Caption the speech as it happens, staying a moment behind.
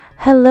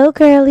Hello,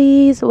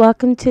 girlies.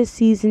 Welcome to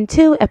season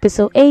 2,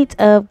 episode 8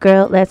 of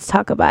Girl, Let's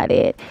Talk About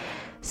It.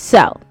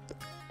 So,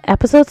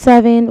 episode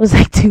 7 was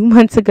like 2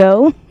 months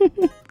ago.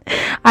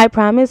 I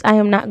promise I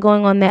am not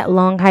going on that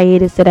long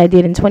hiatus that I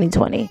did in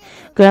 2020.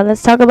 Girl,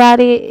 Let's Talk About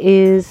It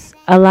is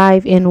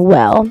alive and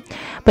well.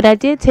 But I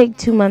did take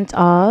 2 months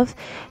off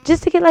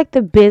just to get like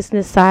the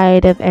business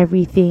side of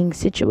everything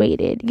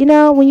situated. You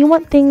know, when you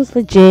want things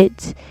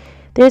legit,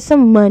 there's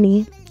some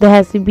money that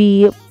has to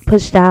be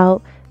pushed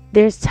out.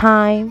 There's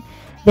time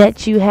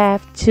that you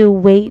have to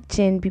wait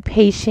and be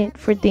patient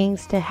for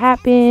things to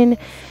happen.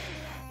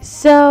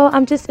 So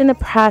I'm just in the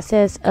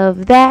process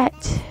of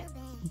that.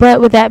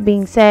 But with that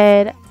being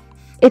said,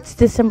 it's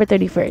December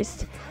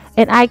 31st.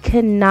 And I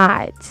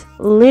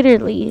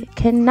literally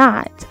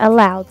cannot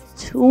allow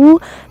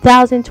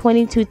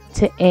 2022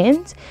 to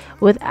end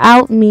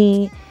without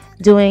me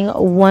doing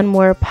one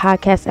more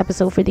podcast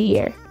episode for the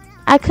year.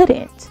 I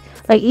couldn't.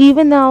 Like,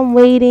 even though I'm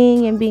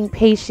waiting and being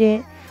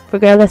patient for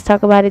Girl, Let's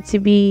Talk About It to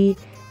be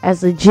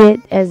as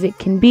legit as it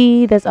can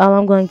be. That's all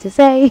I'm going to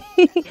say.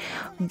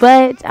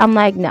 But I'm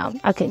like, no,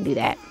 I couldn't do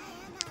that.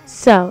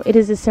 So it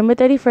is December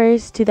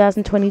 31st,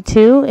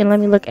 2022. And let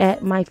me look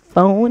at my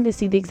phone to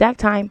see the exact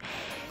time.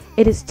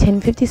 It is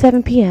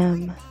 10:57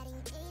 p.m.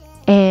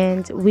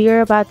 And we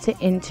are about to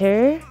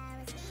enter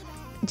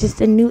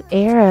just a new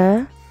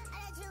era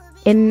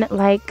in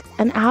like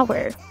an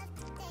hour.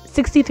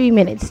 63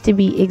 minutes to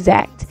be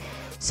exact.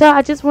 So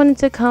I just wanted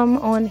to come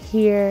on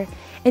here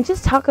and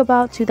just talk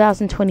about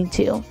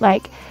 2022.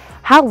 Like,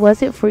 how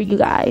was it for you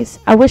guys?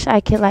 I wish I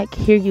could like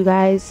hear you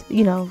guys,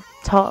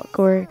 talk,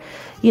 or,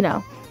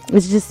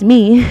 it's just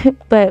me.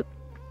 But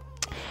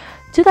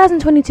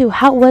 2022,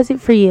 how was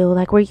it for you?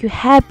 Like, were you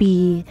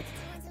happy?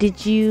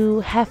 Did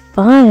you have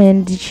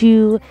fun? Did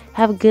you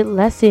have good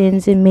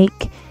lessons and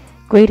make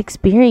great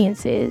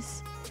experiences?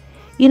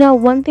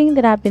 One thing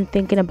that I've been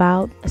thinking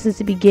about since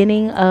the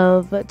beginning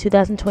of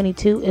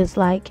 2022 is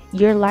like,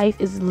 your life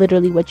is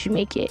literally what you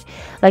make it.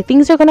 Like,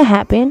 things are going to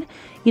happen,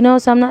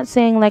 so I'm not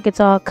saying like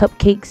it's all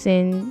cupcakes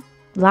and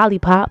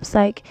lollipops.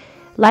 Like,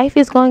 life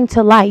is going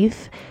to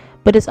life,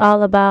 but it's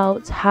all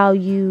about how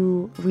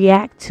you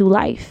react to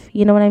life.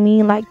 You know what I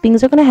mean? Like,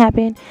 things are going to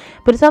happen,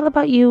 but it's all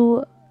about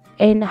you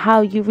and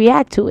how you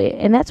react to it.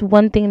 And that's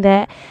one thing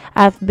that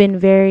I've been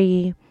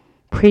very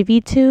privy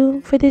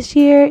to for this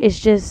year, is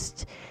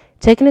just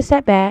taking a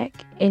step back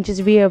and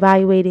just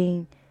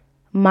reevaluating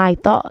my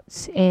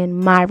thoughts and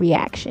my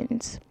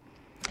reactions.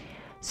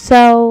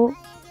 So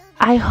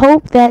I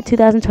hope that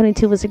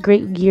 2022 was a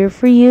great year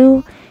for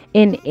you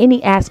in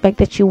any aspect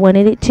that you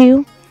wanted it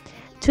to.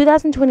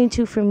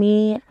 2022 for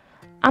me,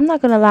 I'm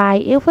not going to lie,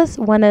 it was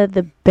one of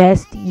the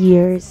best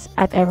years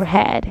I've ever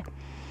had.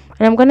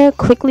 And I'm going to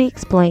quickly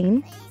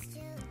explain.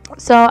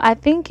 So I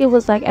think it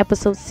was like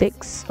episode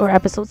 6 or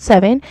episode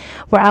 7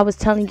 where I was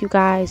telling you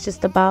guys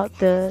just about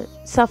the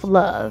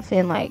self-love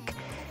and like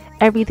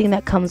everything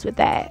that comes with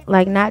that.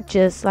 Like, not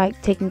just like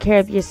taking care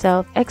of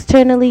yourself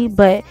externally,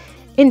 but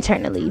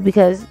internally,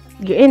 because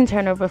your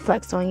internal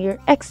reflects on your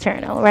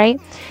external, right?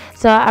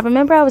 So I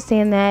remember I was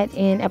saying that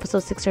in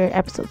episode 6 or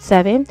episode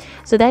 7.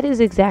 So that is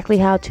exactly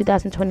how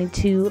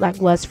 2022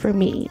 like was for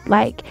me.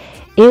 Like,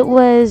 it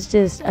was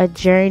just a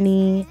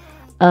journey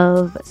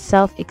of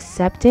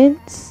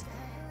self-acceptance,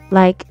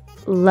 like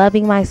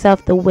loving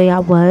myself the way I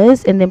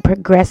was, and then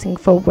progressing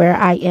for where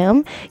I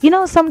am.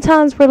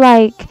 Sometimes we're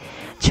like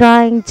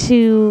trying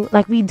to,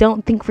 like, we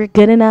don't think we're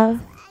good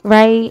enough,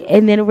 right?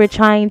 And then we're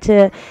trying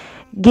to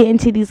get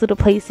into these little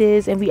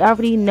places, and we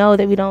already know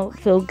that we don't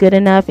feel good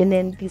enough, and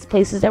then these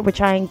places that we're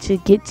trying to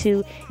get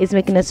to is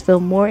making us feel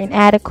more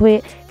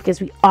inadequate because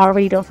we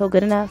already don't feel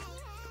good enough.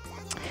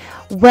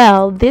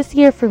 Well, this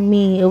year for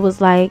me, it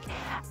was like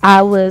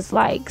I was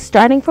like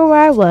starting for where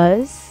I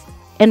was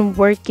and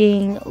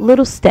working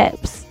little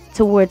steps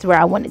towards where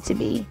I wanted to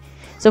be.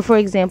 So for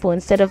example,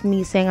 instead of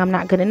me saying I'm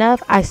not good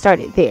enough, I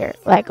started there.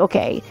 Like,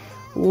 okay,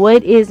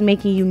 what is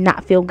making you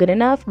not feel good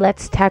enough?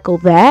 Let's tackle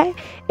that,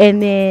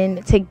 and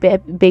then take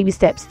baby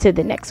steps to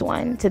the next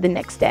one, to the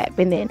next step,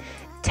 and then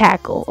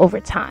tackle over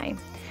time.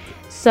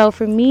 So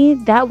for me,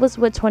 that was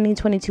what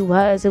 2022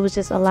 was. It was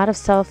just a lot of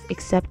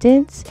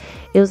self-acceptance.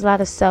 It was a lot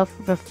of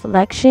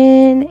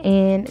self-reflection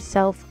and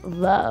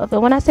self-love.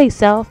 And when I say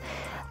self,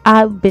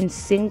 I've been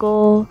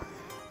single.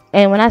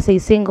 And when I say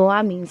single,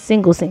 I mean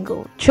single,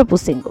 triple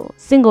single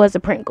as a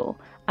Pringle.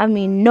 I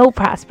mean, no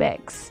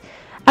prospects.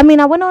 I mean,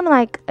 I went on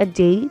like a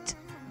date,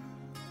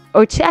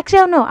 or actually, I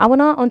don't know. I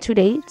went on 2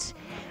 dates,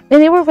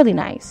 and they were really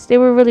nice. They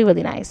were really,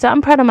 really nice. So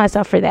I'm proud of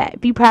myself for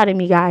that. Be proud of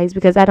me, guys,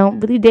 because I don't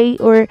really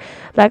date, or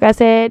like I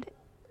said,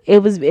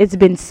 it's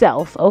been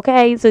self.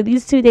 Okay. So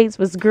these 2 dates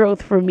was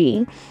growth for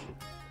me.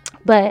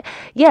 But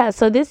yeah,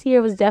 so this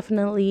year was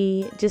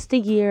definitely just a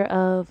year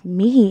of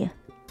me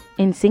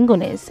in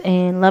singleness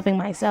and loving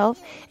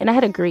myself. And I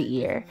had a great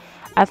year.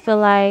 I feel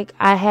like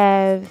I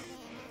have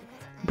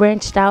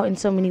branched out in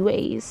so many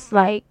ways.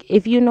 Like,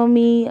 if you know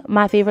me,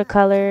 my favorite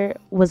color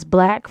was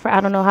black for I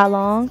don't know how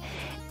long.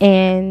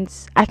 And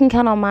I can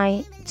count on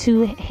my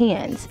two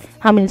hands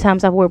how many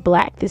times I wore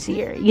black this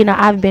year.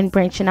 I've been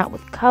branching out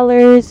with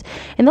colors,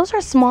 and those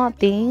are small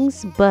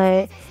things,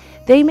 but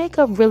they make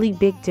a really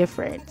big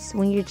difference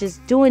when you're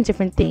just doing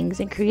different things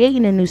and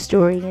creating a new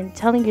story and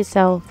telling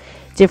yourself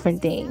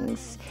different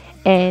things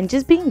and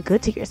just being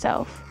good to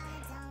yourself.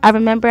 I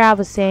remember I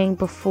was saying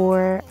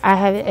before, I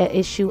have an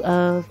issue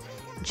of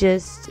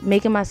just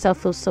making myself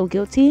feel so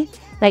guilty,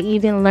 like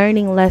even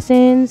learning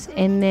lessons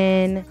and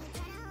then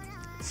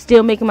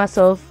still making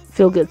myself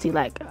feel guilty.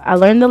 Like, I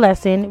learned the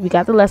lesson, we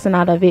got the lesson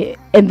out of it,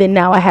 and then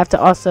now I have to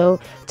also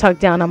talk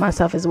down on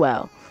myself as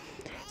well.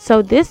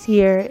 So this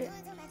year,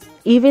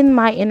 even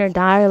my inner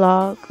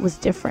dialogue was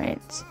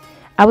different.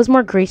 I was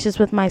more gracious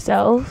with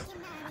myself.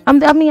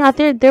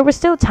 There were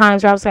still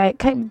times where I was like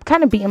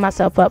kind of beating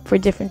myself up for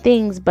different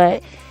things,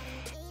 but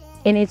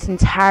in its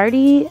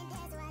entirety,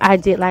 I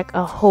did like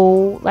a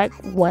whole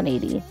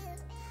 180,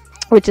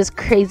 which is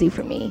crazy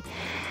for me.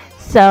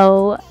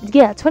 So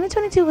yeah,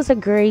 2022 was a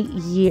great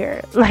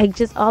year.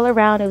 Just all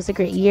around, it was a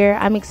great year.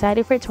 I'm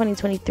excited for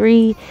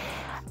 2023.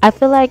 I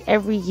feel like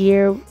every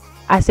year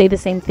I say the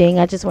same thing.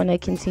 I just want to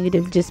continue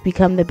to just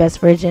become the best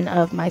version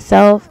of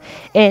myself.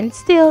 And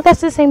still,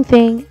 that's the same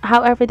thing,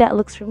 however that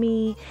looks for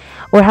me,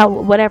 or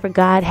whatever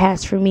God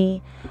has for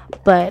me.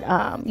 But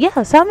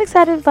yeah, so I'm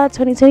excited about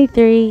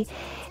 2023,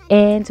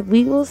 and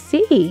we will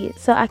see.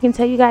 So I can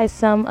tell you guys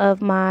some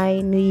of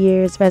my New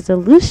Year's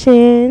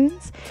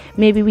resolutions.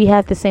 Maybe we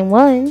have the same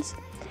ones.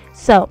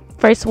 So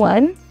first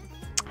one,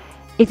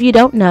 if you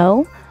don't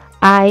know,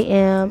 I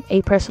am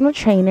a personal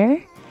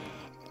trainer.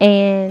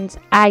 And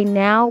I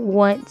now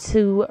want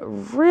to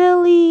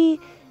really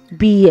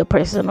be a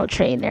personal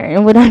trainer.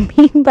 And what I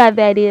mean by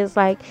that is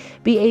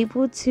be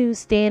able to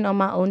stand on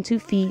my own 2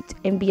 feet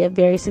and be a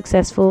very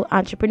successful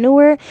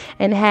entrepreneur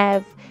and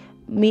have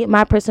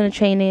my personal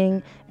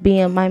training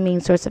being my main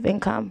source of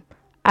income.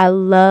 I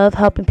love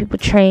helping people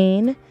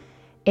train,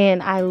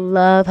 and I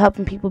love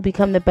helping people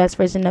become the best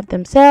version of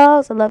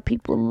themselves. I love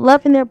people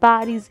loving their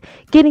bodies,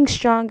 getting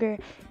stronger,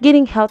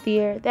 getting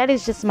healthier. That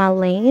is just my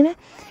lane.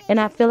 And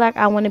I feel like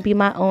I want to be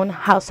my own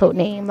household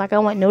name. I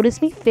want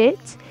Notice Me Fit,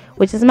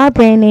 which is my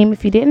brand name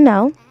if you didn't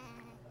know.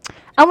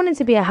 I want it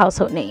to be a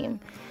household name.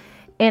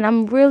 And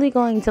I'm really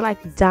going to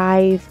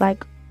dive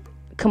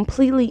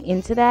completely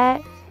into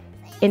that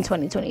in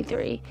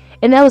 2023.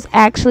 And that was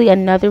actually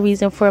another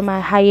reason for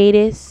my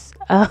hiatus.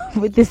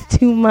 With this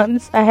 2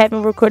 months I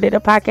haven't recorded a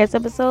podcast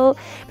episode,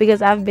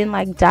 because I've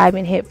been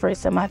diving head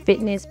first in my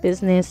fitness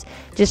business,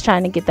 just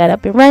trying to get that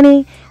up and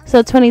running.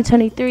 So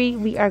 2023,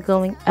 we are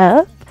going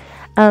up.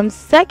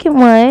 Second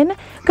one,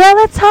 girl,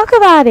 let's talk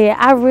about it.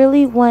 I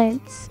really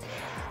want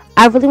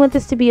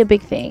this to be a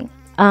big thing.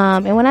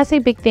 And when I say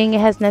big thing,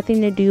 it has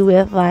nothing to do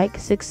with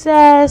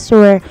success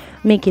or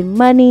making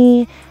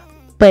money,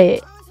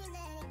 but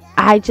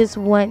I just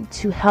want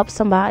to help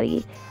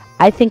somebody.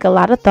 I think a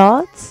lot of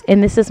thoughts,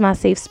 and this is my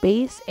safe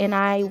space, and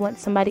I want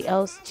somebody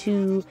else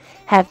to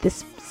have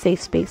this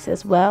safe space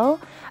as well.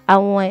 I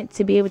want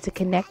to be able to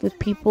connect with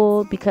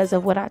people because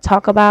of what I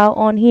talk about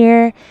on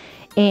here,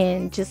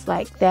 and just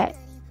that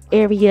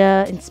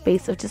area and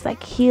space of just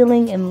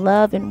healing and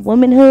love and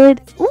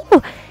womanhood.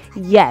 Ooh,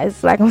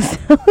 yes, I'm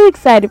so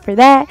excited for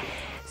that.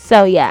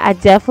 So yeah, I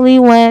definitely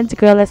want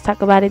Girl Let's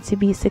Talk About It to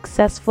be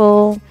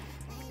successful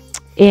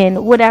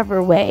in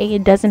whatever way.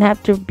 It doesn't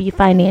have to be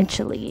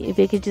financially. If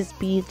it could just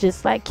be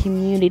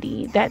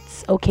community,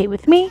 that's okay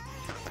with me.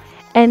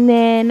 And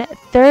then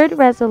third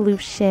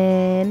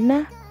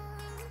resolution.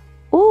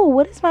 Ooh,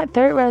 what is my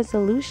third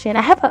resolution?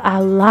 I have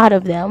a lot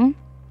of them.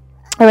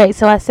 All right,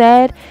 so I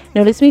said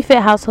Notice Me Fit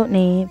household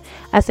name.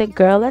 I said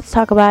Girl Let's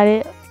Talk About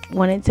It.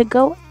 Want it to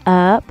go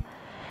up.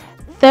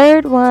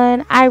 Third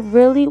one, I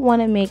really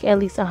want to make at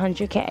least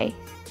 100K.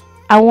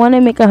 I want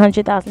to make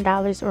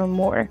 $100,000 or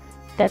more.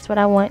 That's what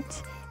I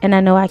want, and I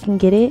know I can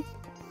get it,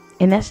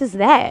 and that's just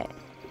that.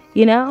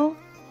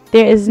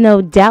 There is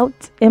no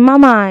doubt in my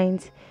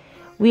mind.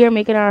 We are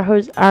making our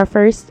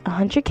first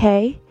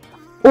 100K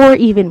or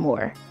even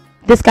more.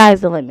 The sky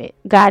is the limit.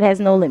 God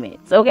has no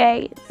limits.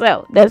 Okay,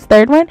 so that's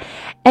third one.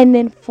 And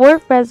then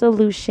fourth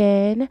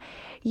resolution,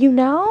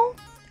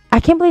 I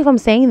can't believe I'm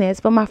saying this,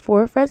 but my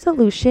fourth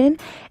resolution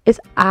is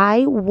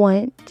I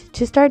want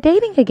to start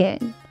dating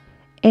again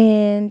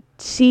and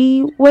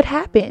see what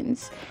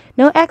happens.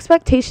 No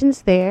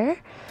expectations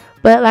there,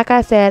 but like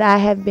I said, I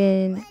have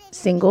been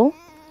single,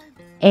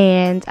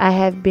 and I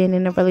have been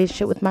in a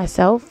relationship with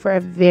myself for a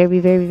very,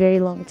 very, very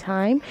long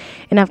time,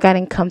 and I've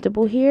gotten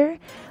comfortable here.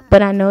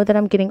 But I know that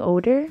I'm getting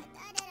older,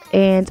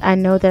 and I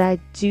know that I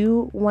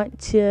do want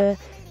to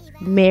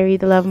marry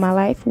the love of my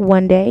life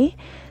one day.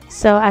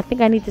 So I think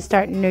I need to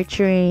start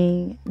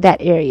nurturing that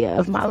area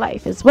of my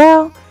life as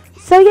well.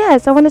 So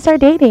yes, I want to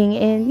start dating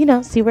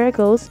and, see where it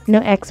goes. No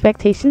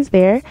expectations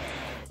there.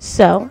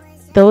 So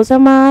those are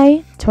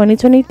my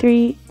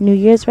 2023 New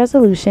Year's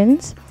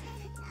resolutions.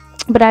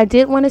 But I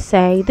did want to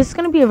say, this is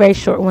going to be a very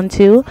short one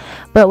too,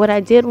 but what I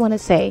did want to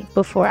say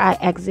before I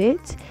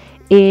exit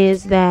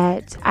is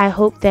that I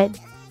hope that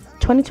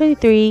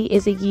 2023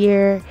 is a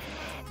year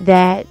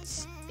that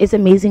is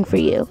amazing for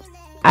you.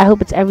 I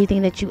hope it's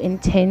everything that you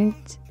intend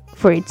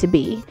for it to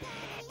be.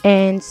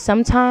 And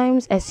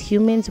sometimes as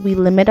humans, we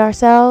limit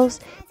ourselves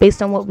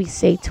based on what we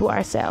say to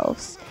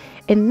ourselves.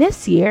 And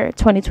this year,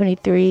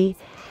 2023,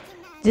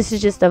 this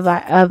is just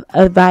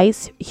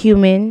advice,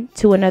 human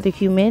to another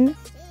human.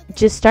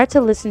 Just start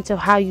to listen to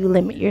how you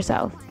limit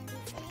yourself.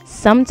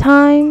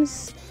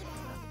 Sometimes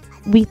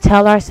we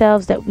tell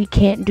ourselves that we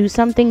can't do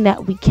something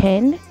that we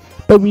can,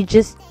 but we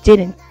just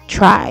didn't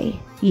try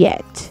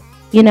yet,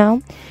 you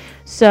know?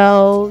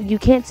 So you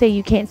can't say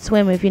you can't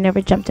swim if you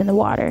never jumped in the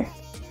water.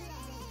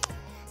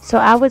 So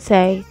I would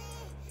say,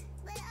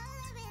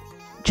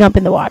 jump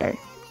in the water.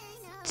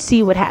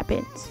 See what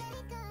happens.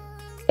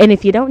 And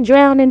if you don't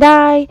drown and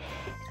die,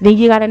 then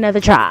you got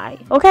another try.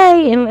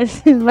 Okay?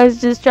 And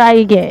let's just try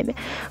again.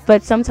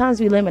 But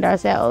sometimes we limit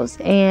ourselves.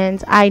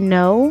 And I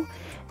know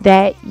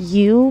that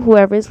you,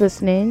 whoever is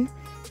listening,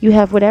 you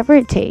have whatever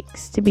it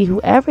takes to be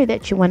whoever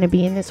that you want to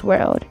be in this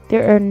world.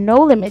 There are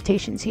no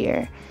limitations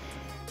here.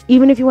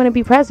 Even if you want to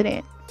be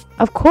president.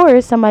 Of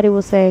course, somebody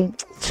will say,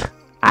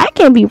 I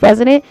can't be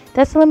president.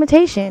 That's a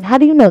limitation. How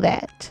do you know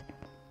that?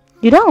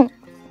 You don't.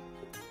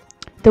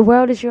 The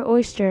world is your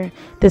oyster.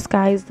 The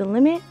sky is the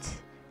limit.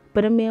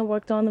 But a man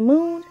worked on the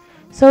moon.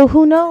 So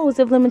who knows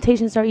if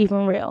limitations are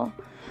even real?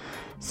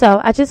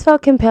 So I just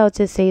felt compelled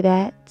to say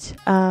that.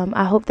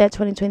 I hope that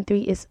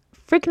 2023 is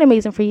freaking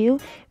amazing for you.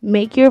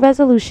 Make your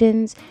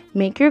resolutions,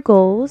 make your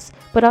goals,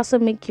 but also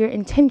make your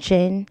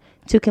intention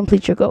to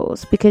complete your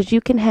goals. Because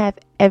you can have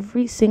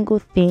every single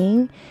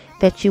thing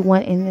that you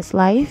want in this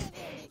life.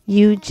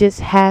 You just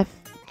have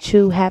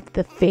to have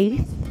the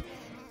faith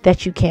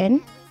that you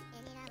can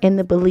and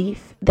the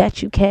belief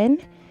that you can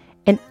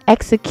and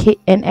execute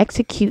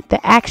the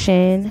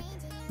action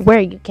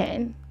where you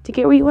can to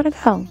get where you want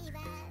to go.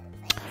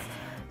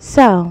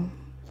 So,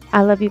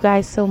 I love you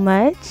guys so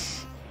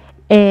much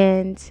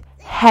and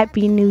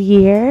Happy New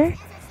Year.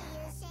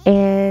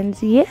 And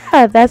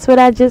yeah, that's what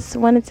I just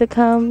wanted to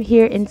come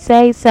here and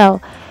say.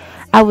 So,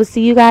 I will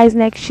see you guys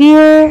next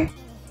year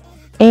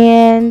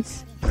and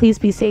please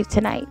be safe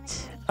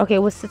tonight. Okay,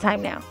 what's the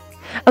time now?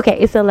 Okay,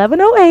 it's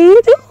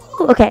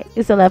 11:08. Okay,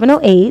 it's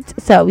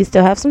 11:08. So we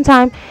still have some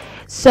time.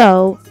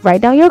 So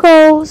write down your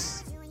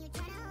goals.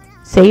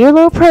 Say your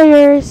little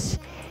prayers.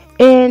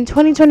 And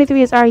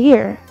 2023 is our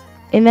year.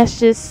 And that's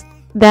just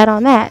that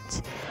on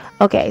that.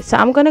 Okay, so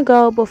I'm going to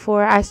go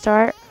before I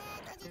start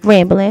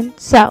rambling.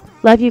 So,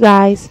 love you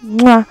guys.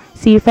 Mwah.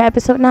 See you for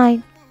episode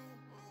 9.